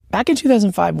Back in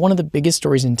 2005, one of the biggest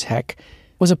stories in tech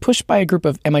was a push by a group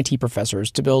of MIT professors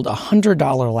to build a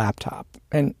 $100 laptop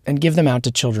and give them out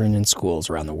to children in schools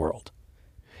around the world.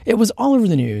 It was all over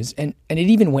the news, and it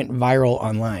even went viral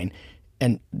online.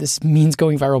 And this means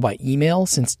going viral by email,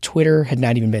 since Twitter had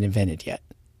not even been invented yet.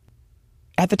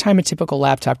 At the time, a typical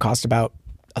laptop cost about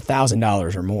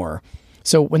 $1,000 or more.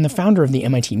 So when the founder of the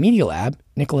MIT Media Lab,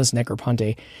 Nicholas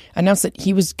Negroponte, announced that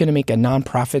he was going to make a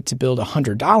nonprofit to build a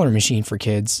 $100 machine for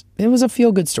kids, it was a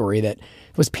feel-good story that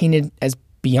was painted as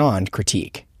beyond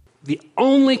critique. The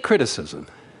only criticism,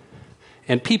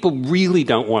 and people really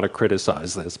don't want to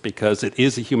criticize this because it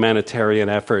is a humanitarian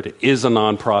effort, it is a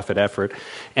nonprofit effort,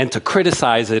 and to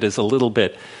criticize it is a little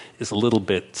bit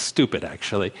stupid,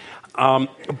 actually.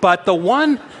 But the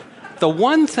one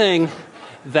thing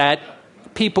that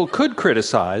people could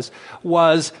criticize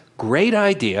was great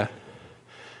idea,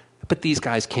 but these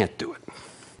guys can't do it.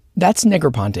 That's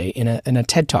Negroponte in a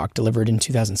TED Talk delivered in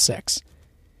 2006.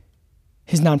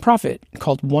 His nonprofit,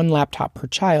 called One Laptop Per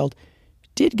Child,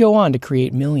 did go on to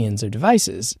create millions of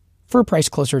devices for a price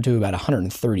closer to about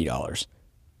 $130.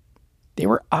 They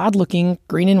were odd-looking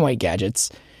green and white gadgets,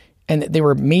 and they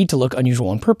were made to look unusual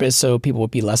on purpose so people would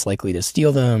be less likely to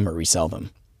steal them or resell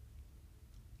them.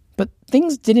 But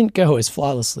things didn't go as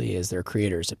flawlessly as their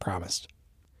creators had promised.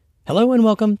 Hello and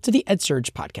welcome to the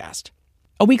EdSurge podcast,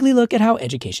 a weekly look at how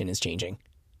education is changing.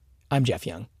 I'm Jeff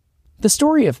Young. The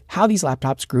story of how these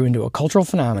laptops grew into a cultural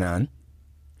phenomenon,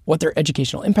 what their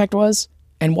educational impact was,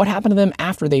 and what happened to them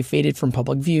after they faded from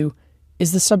public view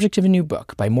is the subject of a new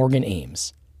book by Morgan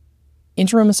Ames,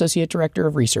 Interim Associate Director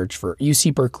of Research for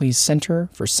UC Berkeley's Center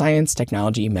for Science,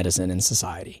 Technology, Medicine, and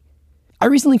Society. I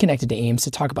recently connected to Ames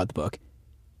to talk about the book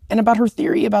and about her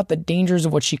theory about the dangers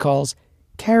of what she calls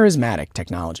charismatic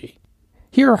technology.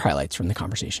 Here are highlights from the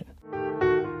conversation.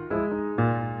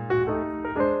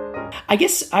 I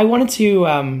guess I wanted to,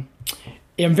 I'm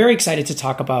very excited to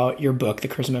talk about your book, The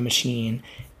Charisma Machine.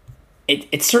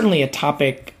 It's certainly a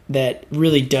topic that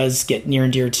really does get near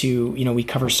and dear to, we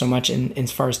cover so much in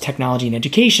as far as technology and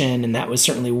education, and that was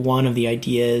certainly one of the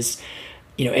ideas.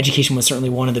 Education was certainly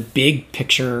one of the big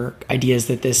picture ideas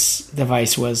that this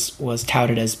device was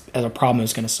touted as a problem it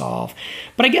was going to solve.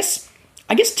 But I guess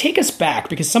take us back,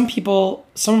 because some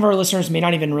of our listeners may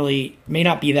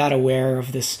not be that aware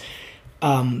of this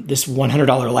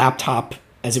 $100 laptop,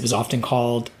 as it was often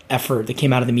called, effort that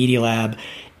came out of the Media Lab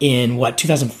in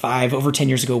 2005, over 10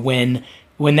 years ago, when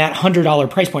that $100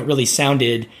 price point really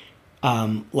sounded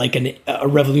like a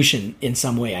revolution in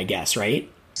some way, I guess, right?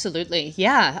 Absolutely.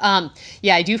 Yeah.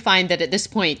 I do find that at this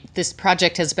point, this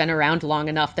project has been around long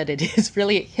enough that it is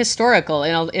really historical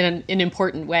in an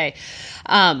important way.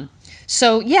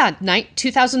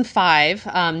 2005,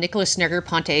 Nicholas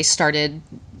Negroponte started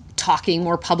talking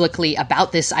more publicly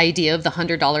about this idea of the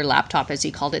 $100 laptop, as he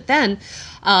called it then,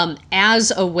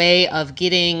 as a way of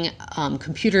getting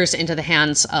computers into the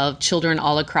hands of children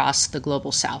all across the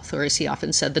global South, or as he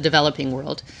often said, the developing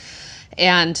world.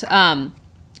 And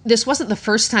this wasn't the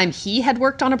first time he had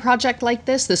worked on a project like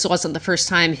this. This wasn't the first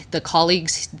time the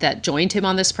colleagues that joined him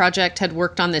on this project had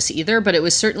worked on this either, but it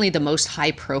was certainly the most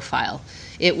high profile.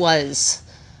 It was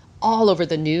all over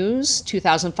the news,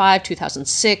 2005,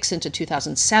 2006, into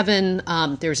 2007.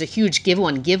 There was a huge Get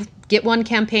One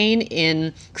campaign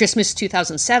in Christmas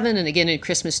 2007 and again in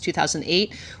Christmas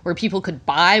 2008, where people could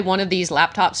buy one of these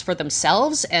laptops for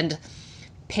themselves and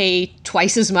pay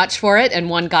twice as much for it, and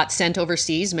one got sent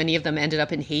overseas. Many of them ended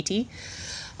up in Haiti.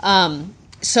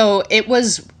 So it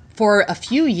was, for a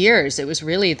few years, it was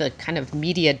really the kind of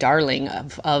media darling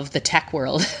of the tech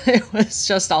world. It was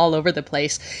just all over the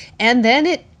place. And then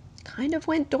it kind of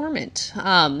went dormant.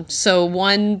 So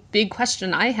one big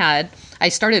question I had, I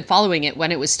started following it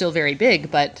when it was still very big,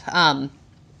 but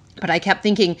I kept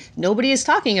thinking, nobody is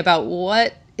talking about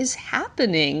what is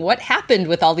happening, what happened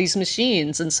with all these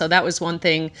machines. And so that was one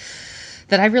thing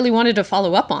that I really wanted to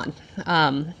follow up on.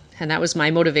 And that was my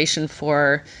motivation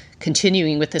for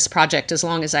continuing with this project as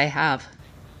long as I have.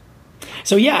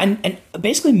 So and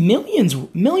basically millions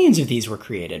of these were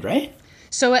created, right?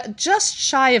 So just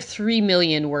shy of 3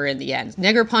 million were in the end.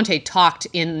 Negroponte talked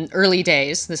in early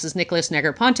days. This is Nicholas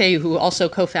Negroponte, who also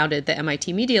co-founded the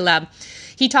MIT Media Lab.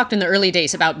 He talked in the early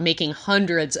days about making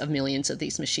hundreds of millions of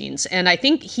these machines. And I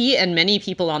think he and many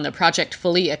people on the project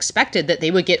fully expected that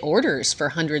they would get orders for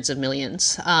hundreds of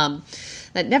millions.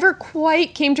 That never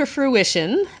quite came to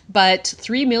fruition, but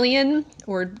 3 million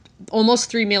or almost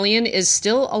 3 million is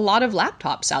still a lot of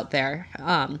laptops out there.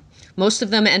 Most of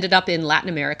them ended up in Latin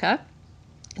America.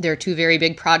 There are two very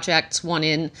big projects, one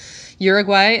in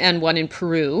Uruguay and one in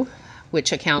Peru,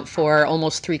 which account for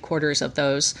almost 3/4 of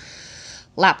those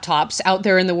laptops out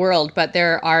there in the world, but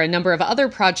there are a number of other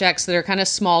projects that are kind of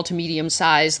small to medium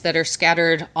sized that are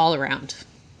scattered all around.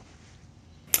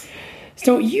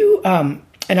 So you, and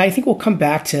I think we'll come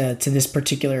back to this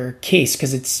particular case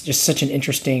because it's just such an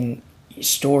interesting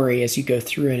story as you go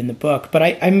through it in the book. But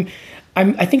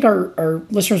I think our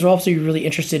listeners will also be really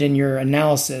interested in your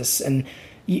analysis. And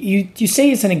you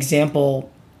say as an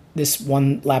example, this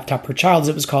one laptop per child, as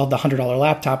it was called, the $100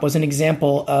 laptop, was an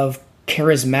example of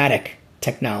charismatic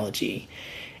technology.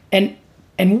 And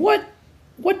what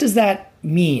does that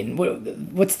mean?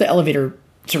 What's the elevator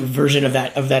sort of version of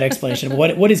that explanation?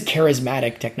 What is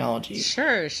charismatic technology?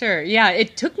 Sure. Yeah,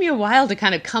 it took me a while to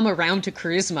kind of come around to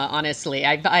charisma, honestly.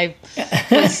 I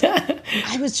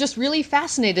was just really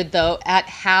fascinated, though, at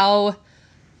how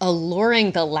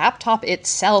alluring the laptop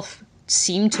itself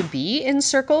seemed to be in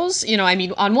circles. I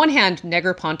mean, on one hand,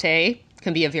 Negroponte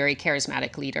can be a very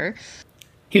charismatic leader.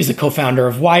 He was the co-founder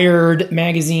of Wired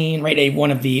magazine, right?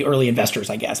 One of the early investors,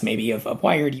 I guess, maybe of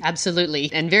Wired. Absolutely.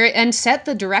 And set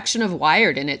the direction of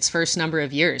Wired in its first number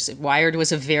of years. Wired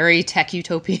was a very tech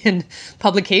utopian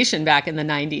publication back in the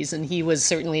 90s, and he was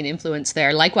certainly an influence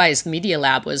there. Likewise, Media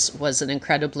Lab was an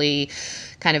incredibly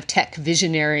kind of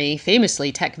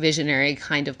famously tech visionary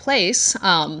kind of place.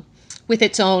 With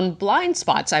its own blind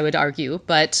spots, I would argue,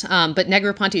 but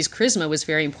Negroponte's charisma was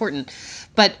very important.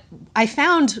 But I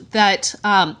found that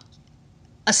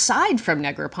aside from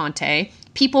Negroponte,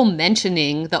 people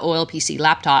mentioning the OLPC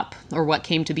laptop, or what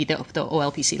came to be the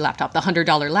OLPC laptop, the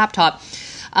 $100 laptop,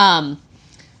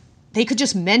 they could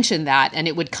just mention that, and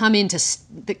it would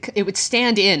it would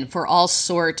stand in for all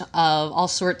sorts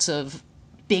of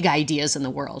big ideas in the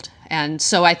world. And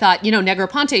so I thought,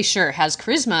 Negroponte sure has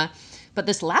charisma, but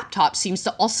this laptop seems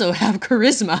to also have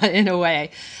charisma in a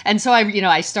way. And so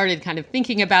I started kind of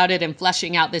thinking about it and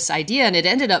fleshing out this idea, and it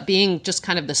ended up being just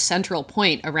kind of the central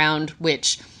point around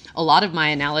which a lot of my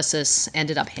analysis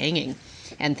ended up hanging.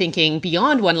 And thinking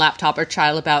beyond one laptop or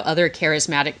child about other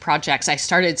charismatic projects, I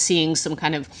started seeing some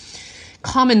kind of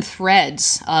common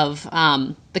threads of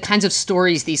the kinds of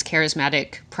stories these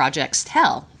charismatic projects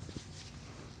tell.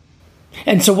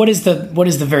 And so what is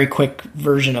the very quick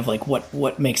version of like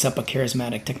what makes up a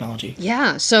charismatic technology?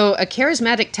 Yeah, so a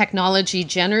charismatic technology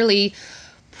generally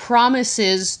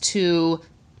promises to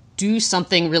do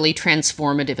something really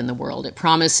transformative in the world. It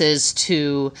promises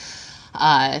to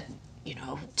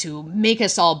to make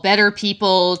us all better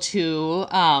people, to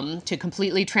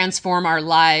completely transform our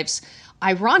lives.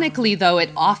 Ironically, though, it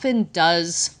often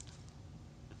does.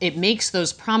 It makes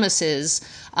those promises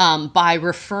by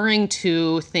referring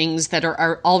to things that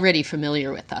are already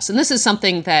familiar with us. And this is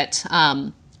something that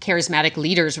charismatic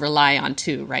leaders rely on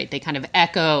too, right? They kind of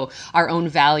echo our own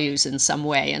values in some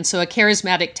way. And so a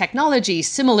charismatic technology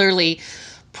similarly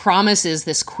promises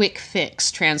this quick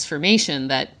fix transformation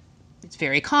that is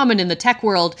very common in the tech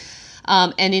world.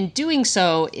 And in doing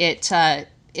so, it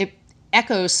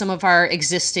echoes some of our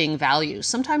existing values,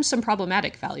 sometimes some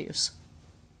problematic values.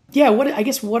 Yeah,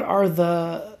 what's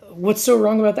so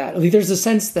wrong about that? Like, there's a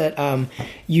sense that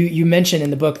you mentioned in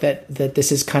the book that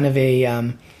this is kind of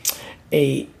I'm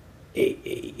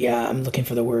looking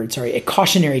for the word, sorry, a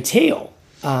cautionary tale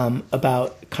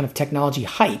about kind of technology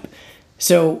hype.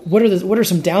 So what are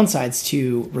some downsides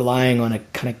to relying on a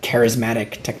kind of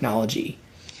charismatic technology?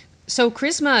 So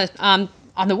charisma, on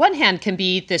the one hand, can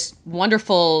be this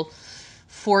wonderful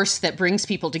force that brings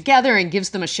people together and gives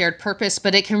them a shared purpose,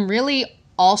 but it can really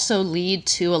also lead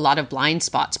to a lot of blind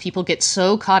spots. People get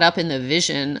so caught up in the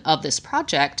vision of this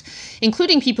project,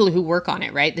 including people who work on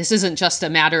it, right? This isn't just a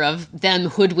matter of them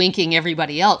hoodwinking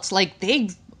everybody else. Like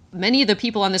many of the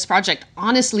people on this project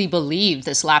honestly believed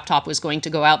this laptop was going to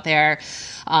go out there.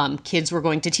 Kids were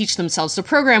going to teach themselves to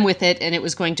program with it, and it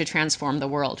was going to transform the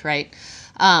world, right?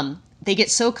 They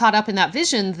get so caught up in that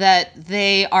vision that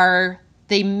they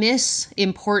miss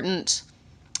important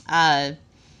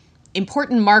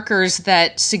markers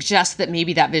that suggest that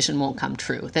maybe that vision won't come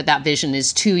true, that vision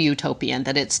is too utopian,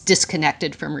 that it's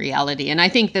disconnected from reality. And I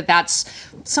think that that's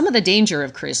some of the danger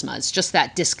of charisma. It's just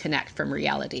that disconnect from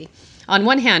reality. On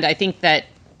one hand, I think that,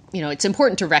 it's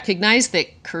important to recognize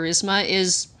that charisma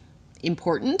is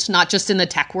important, not just in the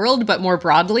tech world, but more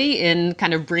broadly in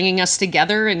kind of bringing us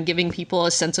together and giving people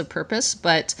a sense of purpose.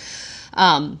 But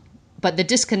the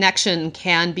disconnection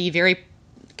can be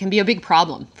a big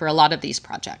problem for a lot of these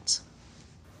projects.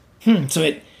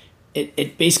 So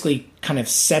it basically kind of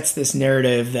sets this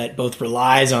narrative that both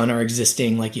relies on our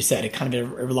existing, like you said, it kind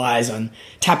of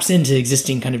taps into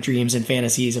existing kind of dreams and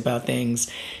fantasies about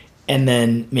things, and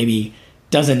then maybe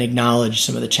doesn't acknowledge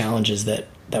some of the challenges that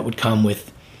would come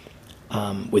with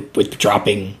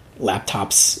dropping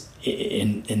laptops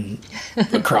in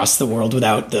across the world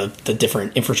without the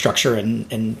different infrastructure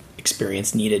and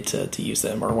experience needed to use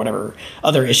them, or whatever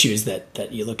other issues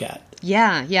that you look at.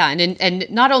 Yeah, yeah. And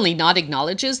not only not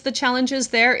acknowledges the challenges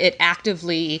there, it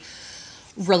actively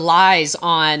relies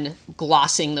on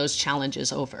glossing those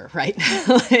challenges over, right?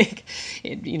 Like,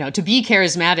 to be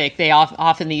charismatic, they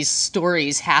often these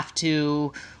stories have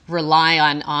to rely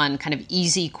on kind of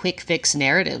easy, quick fix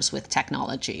narratives with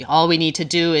technology. All we need to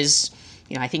do is,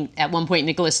 I think at one point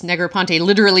Nicholas Negroponte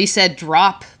literally said,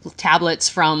 drop tablets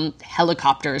from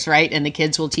helicopters, right? And the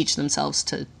kids will teach themselves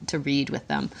to read with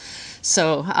them.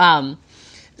 So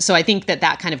I think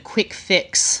that kind of quick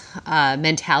fix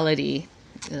mentality,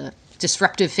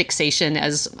 disruptive fixation,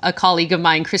 as a colleague of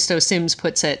mine, Christo Sims,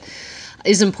 puts it,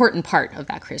 is an important part of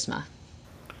that charisma.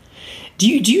 Do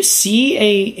you see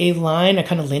a line, a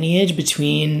kind of lineage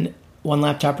between One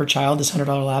Laptop Per Child, this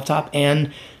 $100 laptop,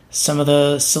 and some of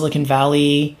the Silicon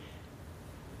Valley,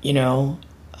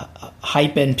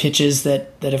 hype and pitches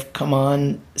that have come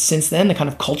on since then, the kind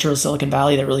of culture of Silicon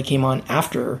Valley that really came on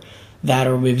after that,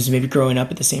 or was maybe growing up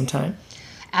at the same time?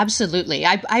 Absolutely.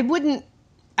 I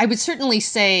would certainly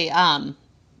say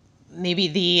maybe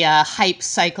the hype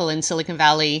cycle in Silicon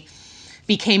Valley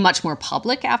became much more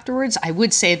public afterwards. I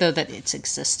would say, though, that it's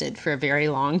existed for a very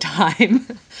long time.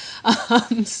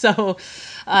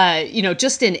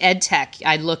 Just in ed tech,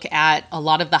 I look at a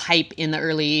lot of the hype in the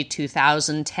early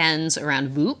 2010s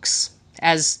around MOOCs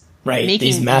as making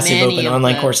these massive open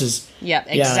online courses.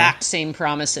 Same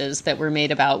promises that were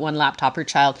made about one laptop per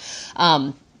child.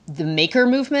 The maker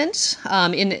movement,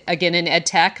 in ed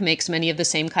tech, makes many of the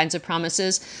same kinds of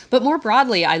promises. But more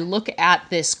broadly, I look at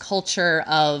this culture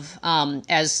of,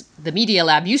 as the Media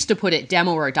Lab used to put it,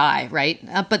 demo or die, right?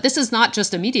 But this is not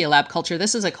just a Media Lab culture.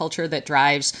 This is a culture that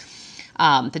drives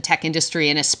the tech industry,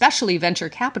 and especially venture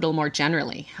capital more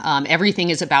generally. Everything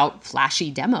is about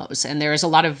flashy demos, and there is a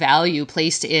lot of value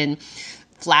placed in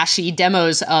flashy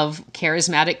demos of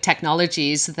charismatic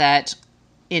technologies that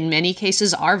in many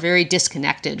cases are very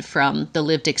disconnected from the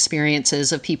lived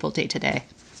experiences of people day to day.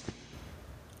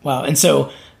 Wow. And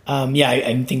so,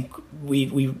 I think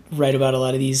we write about a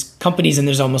lot of these companies, and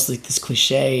there's almost like this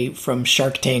cliche from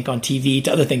Shark Tank on TV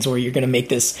to other things where you're going to make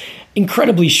this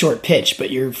incredibly short pitch,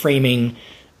 but you're framing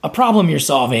a problem you're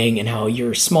solving and how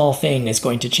your small thing is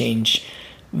going to change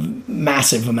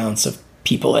massive amounts of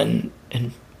people and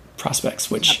prospects,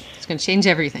 which it's going to change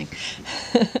everything.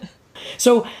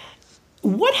 So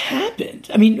what happened?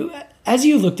 I mean, as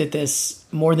you looked at this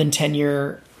more than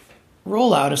 10-year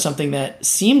rollout of something that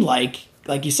seemed like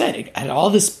you said, it had all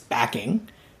this backing,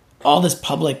 all this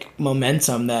public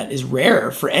momentum that is rare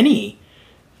for any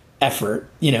effort,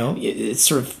 it's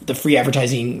sort of the free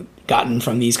advertising gotten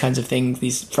from these kinds of things,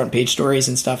 these front page stories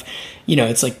and stuff,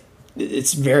 it's like,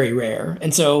 it's very rare.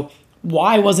 And so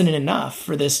why wasn't it enough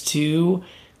for this to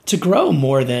grow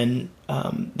more than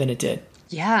it did?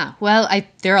 Yeah, well,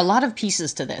 there are a lot of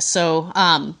pieces to this. So,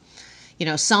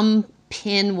 some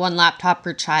pin One Laptop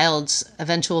Per Child's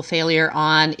eventual failure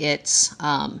on its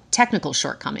technical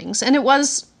shortcomings. And it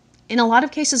was, in a lot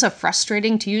of cases, a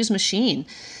frustrating to use machine.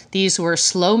 These were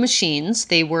slow machines.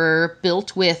 They were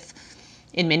built with,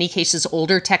 in many cases,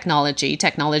 older technology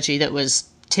that was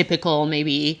typical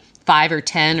maybe 5 or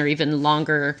 10 or even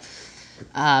longer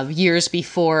years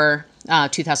before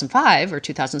 2005 or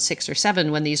 2006 or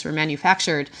 7 when these were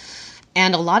manufactured.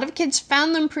 And a lot of kids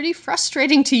found them pretty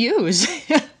frustrating to use.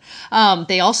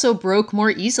 They also broke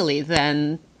more easily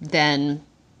than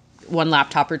One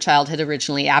Laptop Per Child had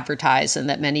originally advertised, and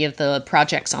that many of the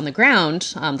projects on the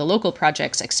ground, the local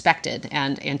projects, expected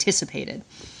and anticipated.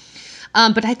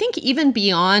 But I think even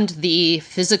beyond the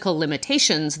physical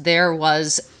limitations, there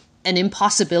was an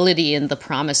impossibility in the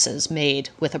promises made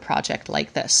with a project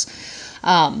like this.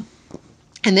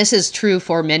 And this is true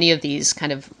for many of these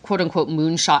kind of quote unquote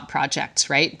moonshot projects,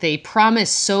 right? They promise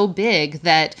so big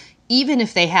that even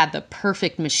if they had the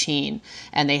perfect machine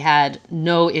and they had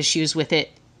no issues with it,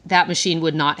 that machine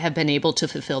would not have been able to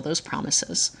fulfill those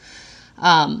promises.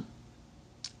 And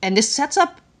this sets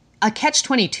up a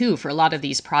catch-22 for a lot of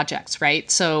these projects, right?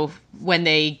 So when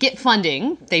they get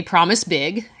funding, they promise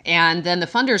big, and then the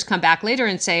funders come back later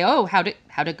and say, oh, how'd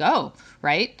it go,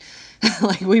 right?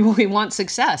 Like, we want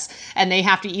success. And they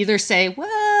have to either say,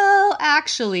 well,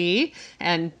 actually,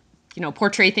 and,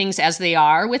 portray things as they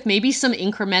are with maybe some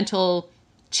incremental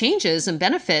changes and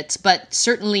benefits, but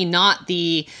certainly not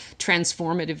the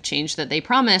transformative change that they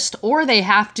promised, or they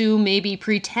have to maybe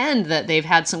pretend that they've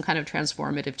had some kind of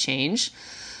transformative change.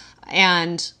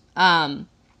 And,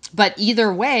 but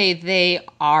either way, they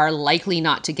are likely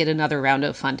not to get another round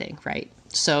of funding, right?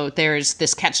 So there's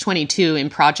this catch-22 in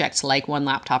projects like One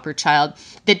Laptop Per Child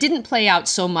that didn't play out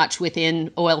so much within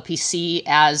OLPC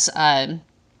as a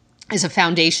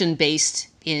foundation based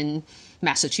in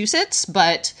Massachusetts,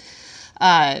 but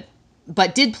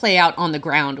did play out on the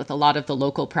ground with a lot of the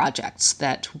local projects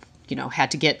that,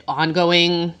 had to get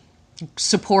ongoing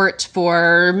support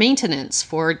for maintenance,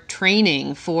 for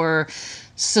training, for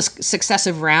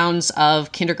successive rounds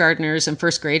of kindergartners and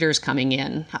first graders coming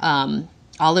in.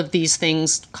 All of these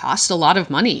things cost a lot of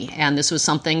money, and this was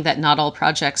something that not all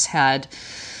projects had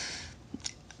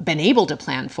been able to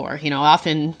plan for.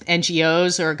 Often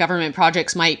NGOs or government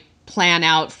projects might plan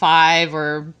out 5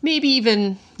 or maybe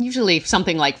even usually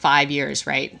something like 5 years,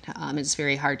 right? It's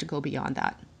very hard to go beyond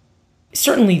that.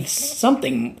 Certainly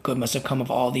something good must have come of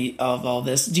all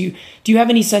this. Do you have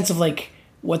any sense of like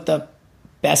what the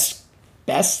best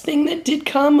thing that did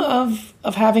come of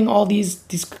having all these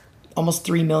almost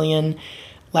 3 million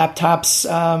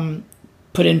laptops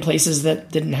put in places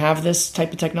that didn't have this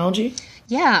type of technology?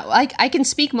 Yeah, I can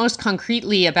speak most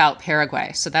concretely about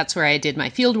Paraguay. So that's where I did my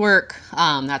field work.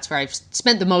 That's where I've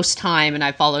spent the most time and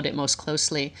I followed it most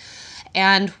closely.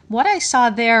 And what I saw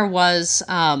there was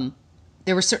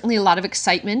there was certainly a lot of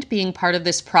excitement being part of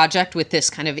this project with this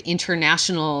kind of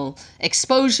international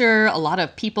exposure. A lot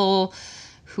of people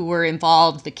who were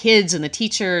involved, the kids and the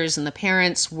teachers and the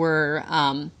parents were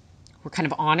kind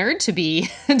of honored to be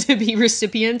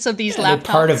recipients of these laptops.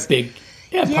 They're part of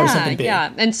something big.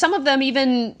 Yeah. And some of them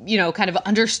even, kind of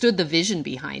understood the vision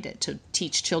behind it, to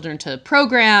teach children to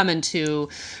program and to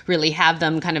really have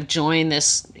them kind of join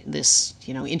this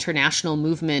international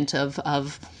movement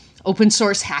of open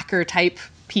source hacker type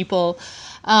people.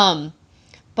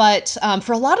 But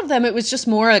for a lot of them, it was just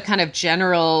more a kind of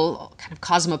general kind of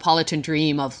cosmopolitan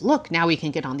dream of, look, now we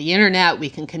can get on the internet, we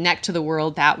can connect to the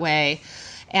world that way.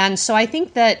 And so I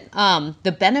think that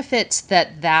the benefits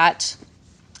that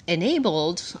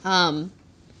enabled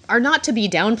are not to be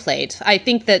downplayed. I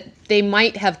think that they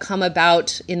might have come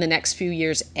about in the next few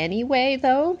years anyway,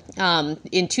 though.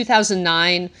 In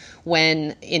 2009,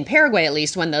 when, in Paraguay at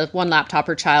least, when the One Laptop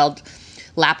Per Child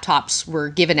laptops were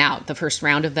given out, the first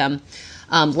round of them,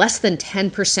 less than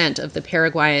 10% of the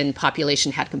Paraguayan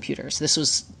population had computers.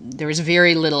 There was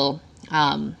very little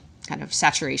kind of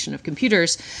saturation of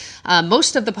computers.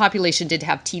 Most of the population did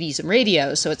have TVs and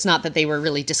radios, so it's not that they were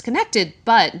really disconnected,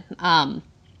 but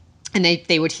and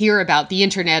they would hear about the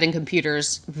internet and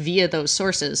computers via those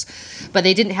sources, but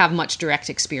they didn't have much direct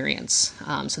experience.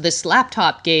 So this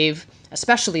laptop gave,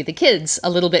 especially the kids, a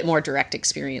little bit more direct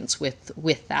experience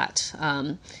with that.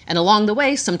 And along the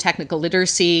way, some technical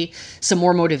literacy, some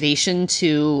more motivation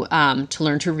to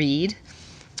learn to read,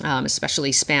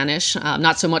 especially Spanish.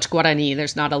 Not so much Guarani.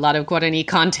 There's not a lot of Guarani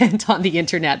content on the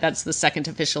internet. That's the second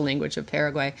official language of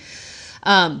Paraguay.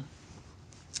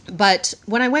 But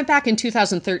when I went back in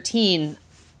 2013,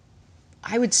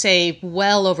 I would say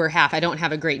well over half, I don't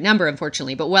have a great number,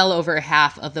 unfortunately, but well over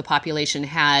half of the population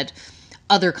had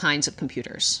other kinds of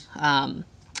computers. And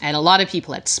a lot of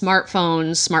people had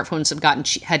smartphones.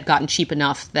 Smartphones had gotten cheap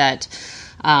enough that,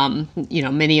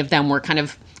 many of them were kind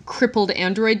of crippled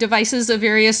Android devices of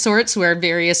various sorts where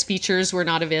various features were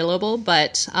not available.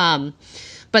 But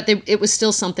it was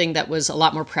still something that was a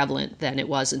lot more prevalent than it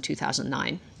was in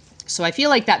 2009. So I feel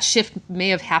like that shift may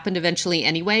have happened eventually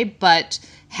anyway, but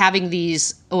having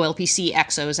these OLPC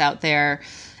EXOs out there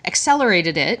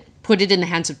accelerated it, put it in the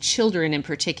hands of children in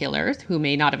particular, who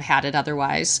may not have had it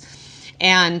otherwise,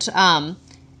 and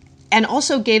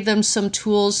also gave them some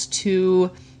tools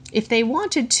to, if they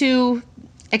wanted to,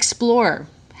 explore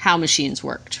how machines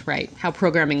worked, right? How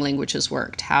programming languages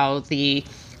worked, how the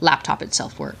laptop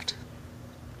itself worked.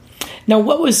 Now,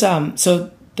 what was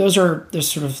so? There's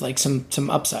sort of like some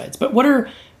upsides, but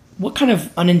what kind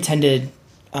of unintended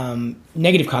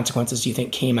negative consequences do you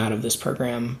think came out of this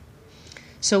program?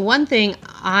 So one thing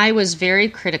I was very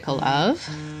critical of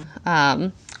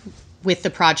with the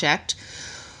project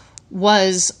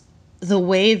was the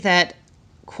way that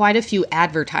quite a few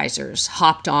advertisers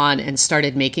hopped on and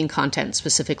started making content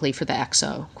specifically for the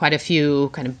EXO. Quite a few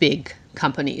kind of big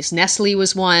companies. Nestle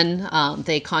was one.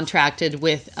 They contracted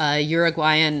with a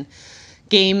Uruguayan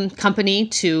game company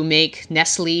to make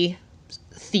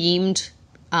Nestle-themed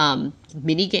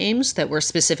mini games that were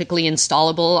specifically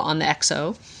installable on the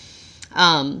EXO.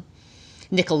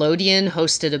 Nickelodeon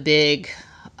hosted a big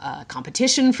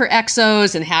competition for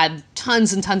EXOs and had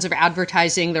tons and tons of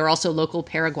advertising. There were also local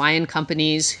Paraguayan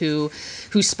companies who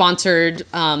sponsored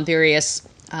various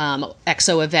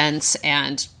EXO events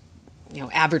and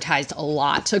advertised a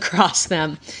lot across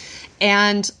them.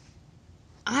 And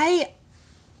I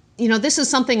this is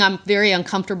something I'm very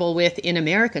uncomfortable with in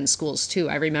American schools too.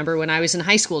 I remember when I was in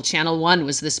high school, Channel 1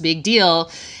 was this big deal,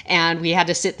 and we had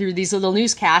to sit through these little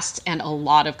newscasts and a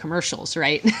lot of commercials,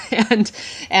 right? and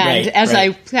as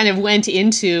I kind of went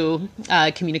into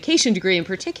a communication degree in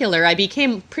particular, I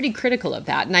became pretty critical of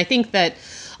that. And I think that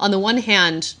on the one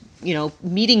hand,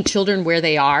 meeting children where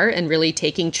they are and really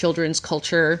taking children's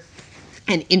culture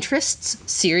and interests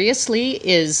seriously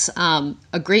is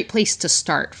a great place to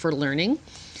start for learning.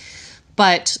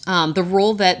 But the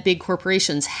role that big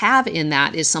corporations have in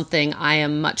that is something I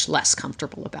am much less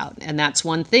comfortable about. And that's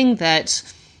one thing that,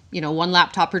 one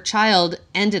laptop per child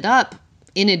ended up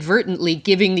inadvertently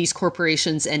giving these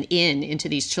corporations an into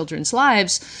these children's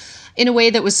lives in a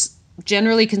way that was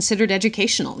generally considered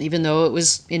educational, even though it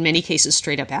was in many cases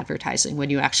straight up advertising when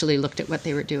you actually looked at what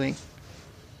they were doing.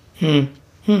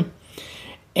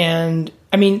 And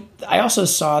I mean, I also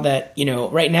saw that,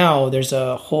 right now there's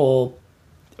a whole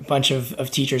bunch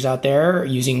of teachers out there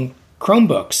using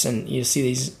Chromebooks, and you see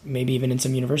these maybe even in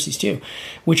some universities too,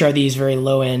 which are these very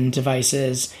low end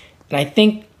devices. And I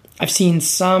think I've seen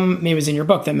some, maybe it was in your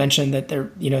book, that mentioned that there,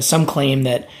 some claim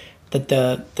that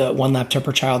the one laptop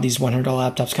per child, these $100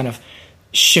 laptops kind of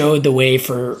showed the way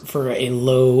for a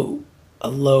low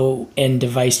end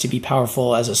device to be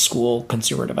powerful as a school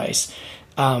consumer device.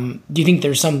 Do you think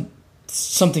there's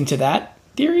something to that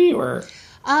theory, or?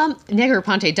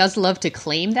 Negroponte does love to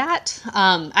claim that.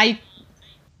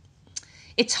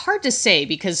 It's hard to say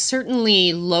because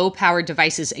certainly low-powered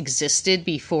devices existed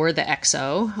before the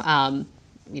XO.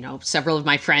 Several of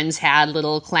my friends had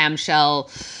little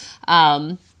clamshell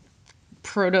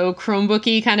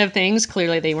proto-Chromebooky kind of things.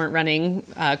 Clearly, they weren't running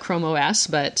Chrome OS,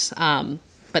 but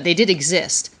they did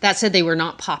exist. That said, they were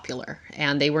not popular,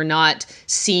 and they were not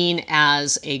seen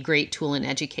as a great tool in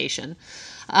education.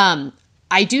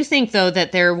 I do think, though,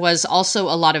 that there was also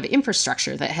a lot of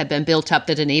infrastructure that had been built up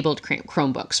that enabled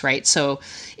Chromebooks, right? So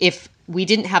if we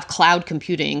didn't have cloud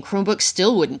computing, Chromebooks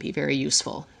still wouldn't be very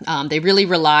useful. They really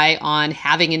rely on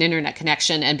having an internet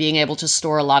connection and being able to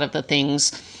store a lot of the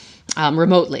things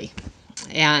remotely.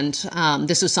 And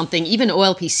this was something even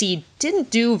OLPC didn't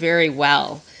do very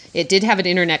well. It did have an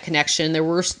internet connection. There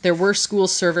were school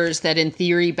servers that, in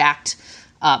theory, backed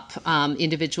up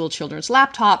individual children's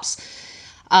laptops.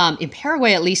 In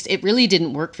Paraguay, at least, it really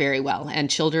didn't work very well, and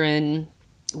children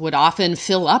would often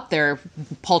fill up their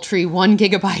paltry 1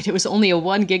 gigabyte. It was only a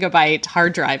 1 gigabyte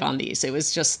hard drive on these. It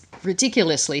was just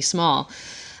ridiculously small.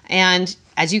 And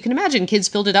as you can imagine, kids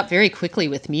filled it up very quickly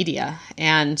with media.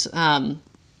 And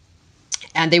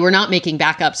they were not making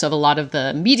backups of a lot of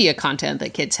the media content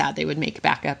that kids had. They would make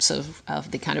backups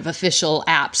of the kind of official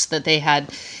apps that they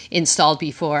had installed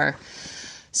before.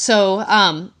 So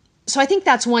I think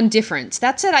that's one difference.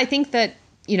 That said, I think that,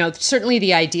 certainly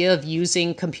the idea of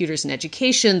using computers in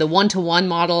education, the one-to-one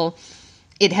model,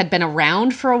 it had been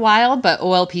around for a while, but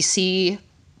OLPC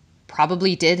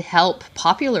probably did help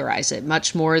popularize it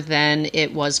much more than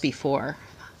it was before.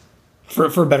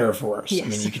 For better or for worse. Yes. I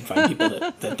mean, you can find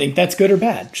people that think that's good or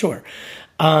bad, sure.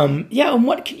 And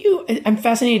what can you, I'm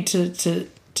fascinated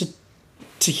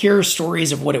to hear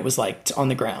stories of what it was like on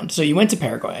the ground. So you went to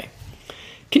Paraguay.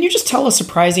 Can you just tell a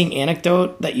surprising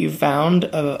anecdote that you found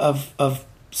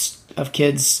of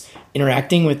kids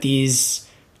interacting with these,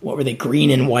 what were they, green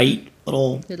and white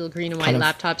little green and white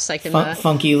laptops, like in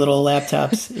funky little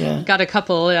laptops? Yeah, got a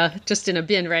couple just in a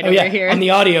bin over here. On the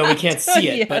audio, we can't see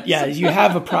it, yes. But yeah, you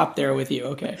have a prop there with you.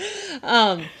 Okay.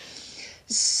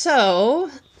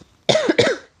 So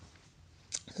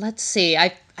let's see.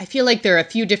 I feel like there are a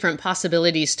few different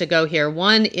possibilities to go here.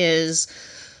 One is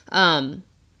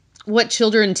what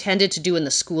children tended to do in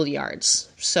the schoolyards.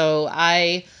 So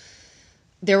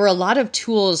there were a lot of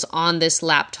tools on this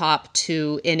laptop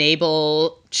to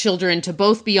enable children to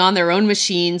both be on their own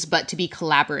machines, but to be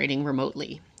collaborating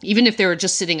remotely. Even if they were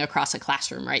just sitting across a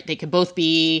classroom, right? They could both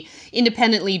be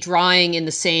independently drawing in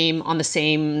the same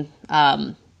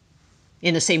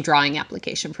drawing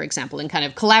application, for example, and kind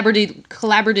of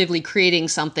collaboratively creating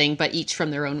something, but each from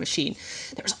their own machine.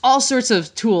 There's all sorts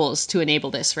of tools to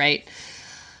enable this, right?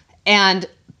 And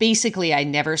basically, I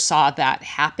never saw that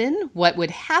happen. What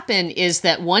would happen is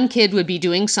that one kid would be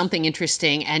doing something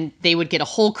interesting, and they would get a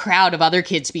whole crowd of other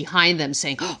kids behind them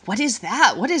saying, "Oh, what is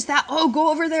that? What is that? Oh,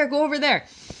 go over there, go over there."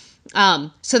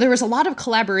 So there was a lot of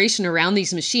collaboration around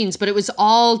these machines, but it was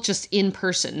all just in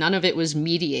person. None of it was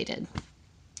mediated.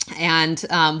 And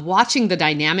watching the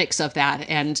dynamics of that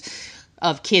and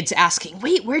of kids asking,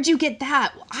 wait, where'd you get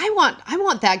that? I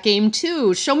want that game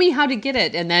too. Show me how to get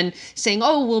it. And then saying,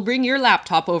 oh, we'll bring your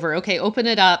laptop over. Okay, open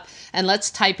it up and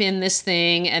let's type in this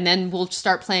thing. And then we'll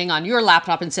start playing on your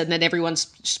laptop instead. And then everyone's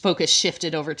focus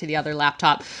shifted over to the other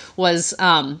laptop was,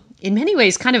 in many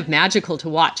ways, kind of magical to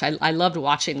watch. I loved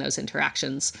watching those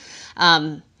interactions.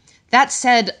 That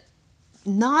said,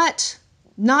 not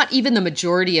even the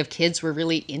majority of kids were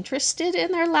really interested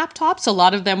in their laptops. A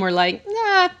lot of them were like,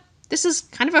 nah, this is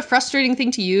kind of a frustrating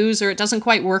thing to use, or it doesn't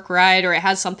quite work right, or it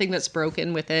has something that's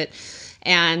broken with it.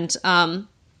 And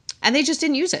they just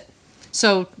didn't use it.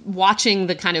 So watching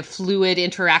the kind of fluid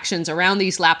interactions around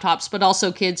these laptops, but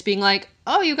also kids being like,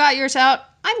 oh, you got yours out,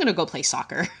 I'm going to go play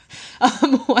soccer,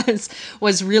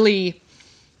 was really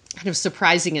kind of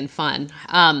surprising and fun.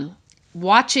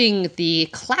 Watching the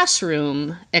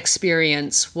classroom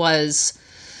experience was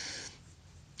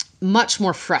much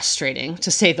more frustrating,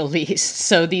 to say the least.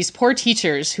 So these poor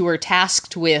teachers who were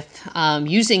tasked with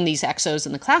using these Exos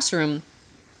in the classroom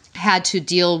had to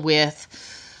deal with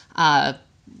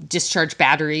discharged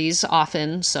batteries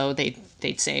often. So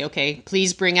they'd say, okay,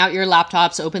 please bring out your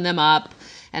laptops, open them up.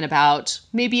 And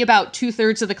maybe about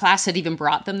 2/3 of the class had even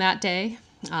brought them that day,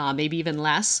 maybe even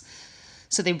less.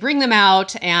 So they bring them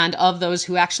out, and of those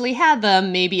who actually had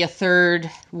them, maybe a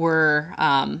third were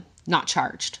not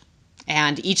charged.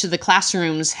 And each of the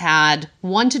classrooms had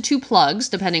 1 to 2 plugs,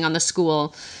 depending on the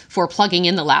school, for plugging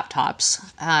in the laptops.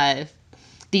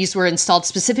 These were installed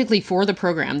specifically for the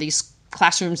program. These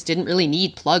classrooms didn't really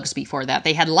need plugs before that.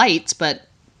 They had lights, but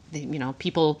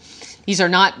these are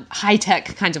not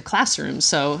high-tech kinds of classrooms.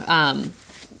 So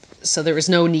there was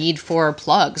no need for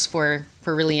plugs for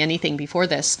really anything before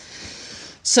this.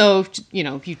 So,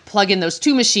 you plug in those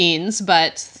 2 machines,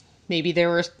 but maybe there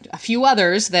were a few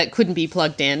others that couldn't be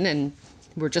plugged in and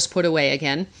were just put away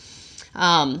again.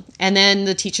 And then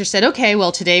the teacher said, okay,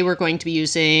 well, today we're going to be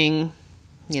using,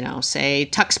 say,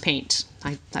 Tux Paint.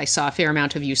 I saw a fair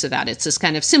amount of use of that. It's this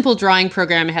kind of simple drawing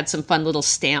program. It had some fun little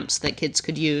stamps that kids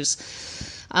could use.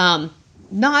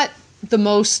 Not the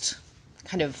most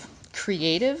kind of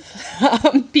creative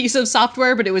piece of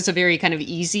software, but it was a very kind of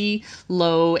easy,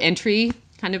 low entry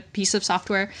kind of piece of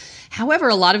software. However,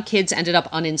 a lot of kids ended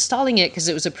up uninstalling it because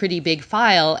it was a pretty big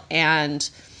file and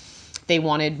they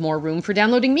wanted more room for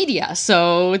downloading media.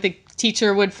 So the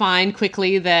teacher would find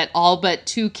quickly that all but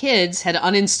 2 kids had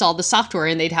uninstalled the software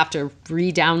and they'd have to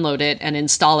re-download it and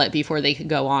install it before they could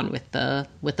go on with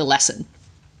the lesson.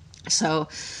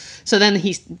 So then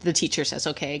the teacher says,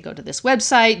 okay, go to this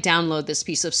website, download this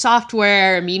piece of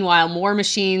software. Meanwhile, more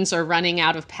machines are running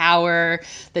out of power.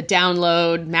 The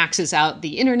download maxes out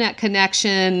the internet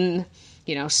connection.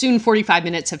 Soon 45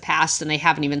 minutes have passed and they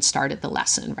haven't even started the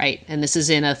lesson, right? And this is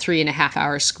in a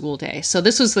 3.5-hour school day. So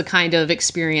this was the kind of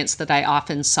experience that I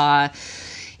often saw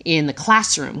in the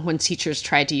classroom when teachers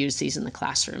tried to use these in the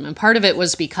classroom. And part of it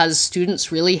was because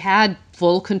students really had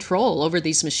full control over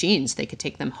these machines. They could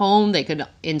take them home, they could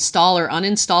install or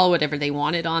uninstall whatever they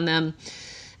wanted on them.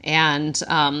 And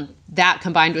that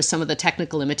combined with some of the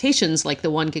technical limitations, like the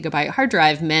 1 gigabyte hard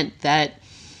drive, meant that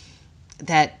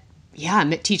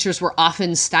teachers were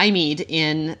often stymied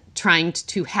in trying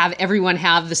to have everyone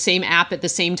have the same app at the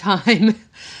same time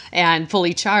and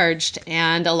fully charged.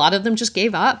 And a lot of them just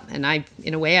gave up. And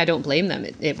in a way, I don't blame them.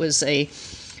 It was a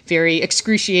very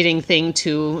excruciating thing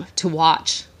to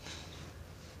watch.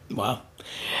 Wow.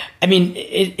 I mean,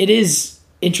 it is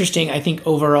interesting. I think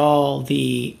overall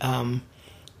the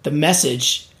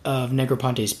message of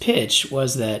Negroponte's pitch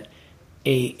was that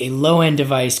a low-end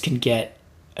device can get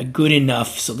a good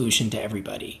enough solution to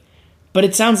everybody. But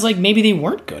it sounds like maybe they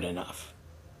weren't good enough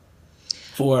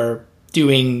for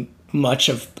doing much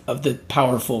of the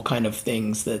powerful kind of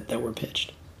things that were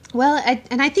pitched. Well,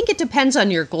 I think it depends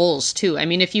on your goals, too. I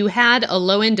mean, if you had a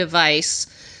low-end device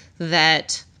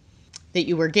that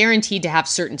you were guaranteed to have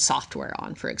certain software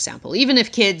on, for example, even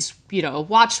if kids,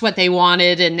 watched what they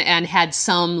wanted and had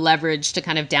some leverage to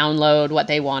kind of download what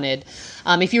they wanted,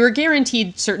 if you were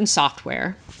guaranteed certain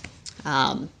software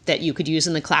that you could use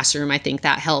in the classroom, I think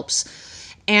that helps.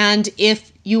 And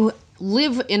if you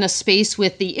live in a space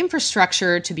with the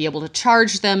infrastructure to be able to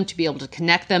charge them, to be able to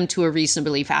connect them to a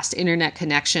reasonably fast internet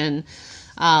connection,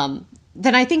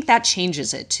 then I think that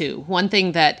changes it too. One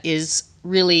thing that is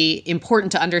really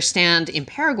important to understand in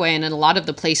Paraguay and in a lot of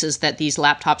the places that these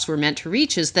laptops were meant to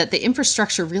reach is that the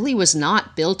infrastructure really was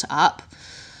not built up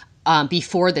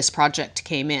before this project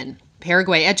came in.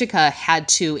 Paraguay Educa had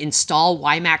to install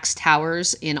WiMAX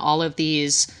towers in all of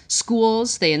these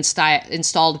schools. They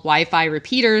installed Wi-Fi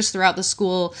repeaters throughout the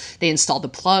school. They installed the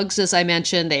plugs, as I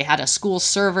mentioned. They had a school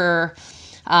server.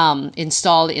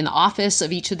 installed in the office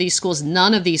of each of these schools.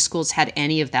 None of these schools had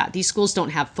any of that. These schools don't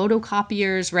have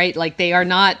photocopiers, right? Like they are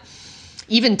not,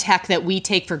 even tech that we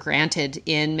take for granted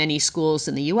in many schools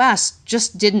in the US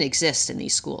just didn't exist in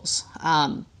these schools.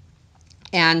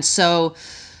 And so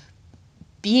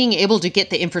being able to get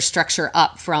the infrastructure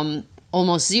up from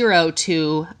almost zero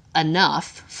to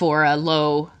enough for a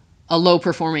low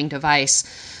performing device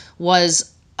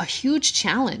was a huge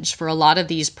challenge for a lot of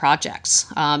these projects.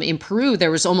 In Peru,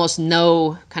 there was almost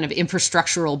no kind of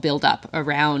infrastructural buildup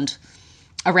around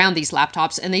these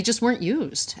laptops, and they just weren't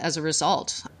used as a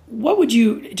result. What would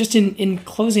you, just in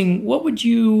closing, what would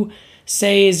you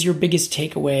say is your biggest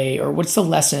takeaway, or what's the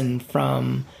lesson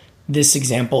from this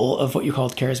example of what you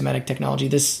called charismatic technology,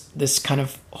 this kind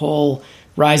of whole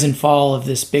rise and fall of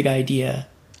this big idea?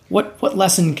 What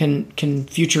lesson can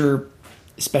future,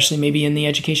 especially maybe in the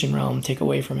education realm, take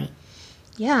away from it?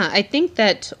 Yeah, I think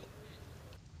that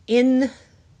in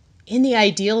the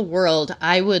ideal world,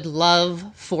 I would love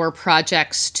for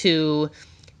projects to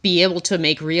be able to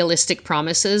make realistic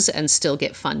promises and still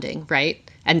get funding, right?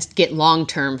 And get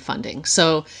long-term funding.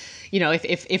 So,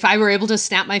 if I were able to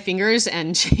snap my fingers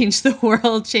and change the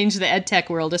world, change the ed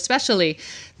tech world especially,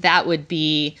 that would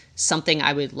be something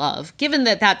I would love. Given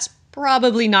that that's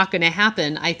probably not going to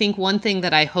happen, I think one thing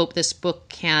that I hope this book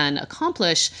can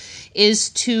accomplish is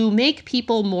to make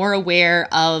people more aware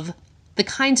of the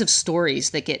kinds of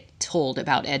stories that get told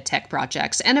about ed tech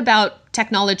projects and about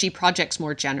technology projects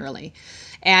more generally,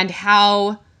 and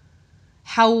how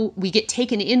we get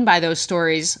taken in by those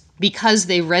stories because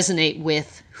they resonate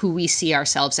with who we see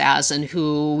ourselves as and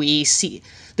who we see,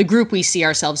 the group we see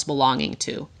ourselves belonging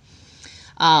to.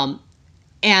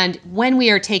 And when we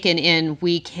are taken in,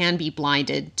 we can be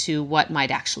blinded to what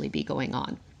might actually be going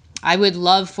on. I would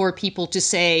love for people to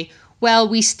say, well,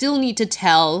 we still need to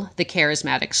tell the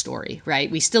charismatic story, right?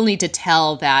 We still need to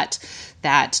tell that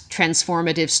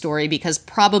transformative story because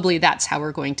probably that's how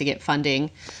we're going to get funding.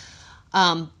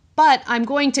 But I'm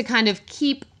going to kind of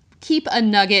keep a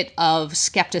nugget of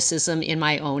skepticism in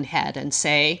my own head and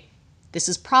say, this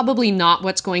is probably not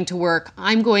what's going to work.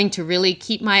 I'm going to really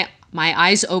keep my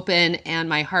eyes open and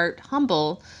my heart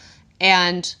humble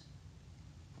and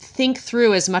think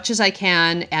through as much as I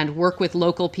can and work with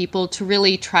local people to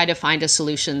really try to find a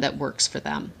solution that works for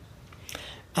them.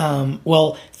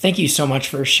 Well, thank you so much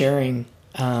for sharing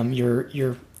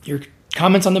your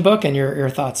comments on the book and your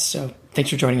thoughts. So thanks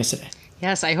for joining us today.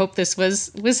 Yes, I hope this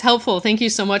was helpful. Thank you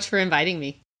so much for inviting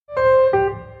me.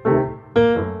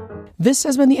 This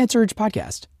has been the EdSurge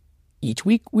podcast. Each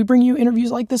week, we bring you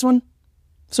interviews like this one,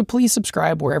 so please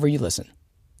subscribe wherever you listen.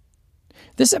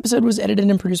 This episode was edited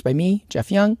and produced by me,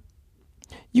 Jeff Young.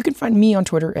 You can find me on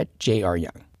Twitter at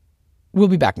JRYoung. We'll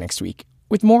be back next week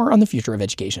with more on the future of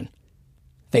education.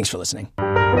 Thanks for listening.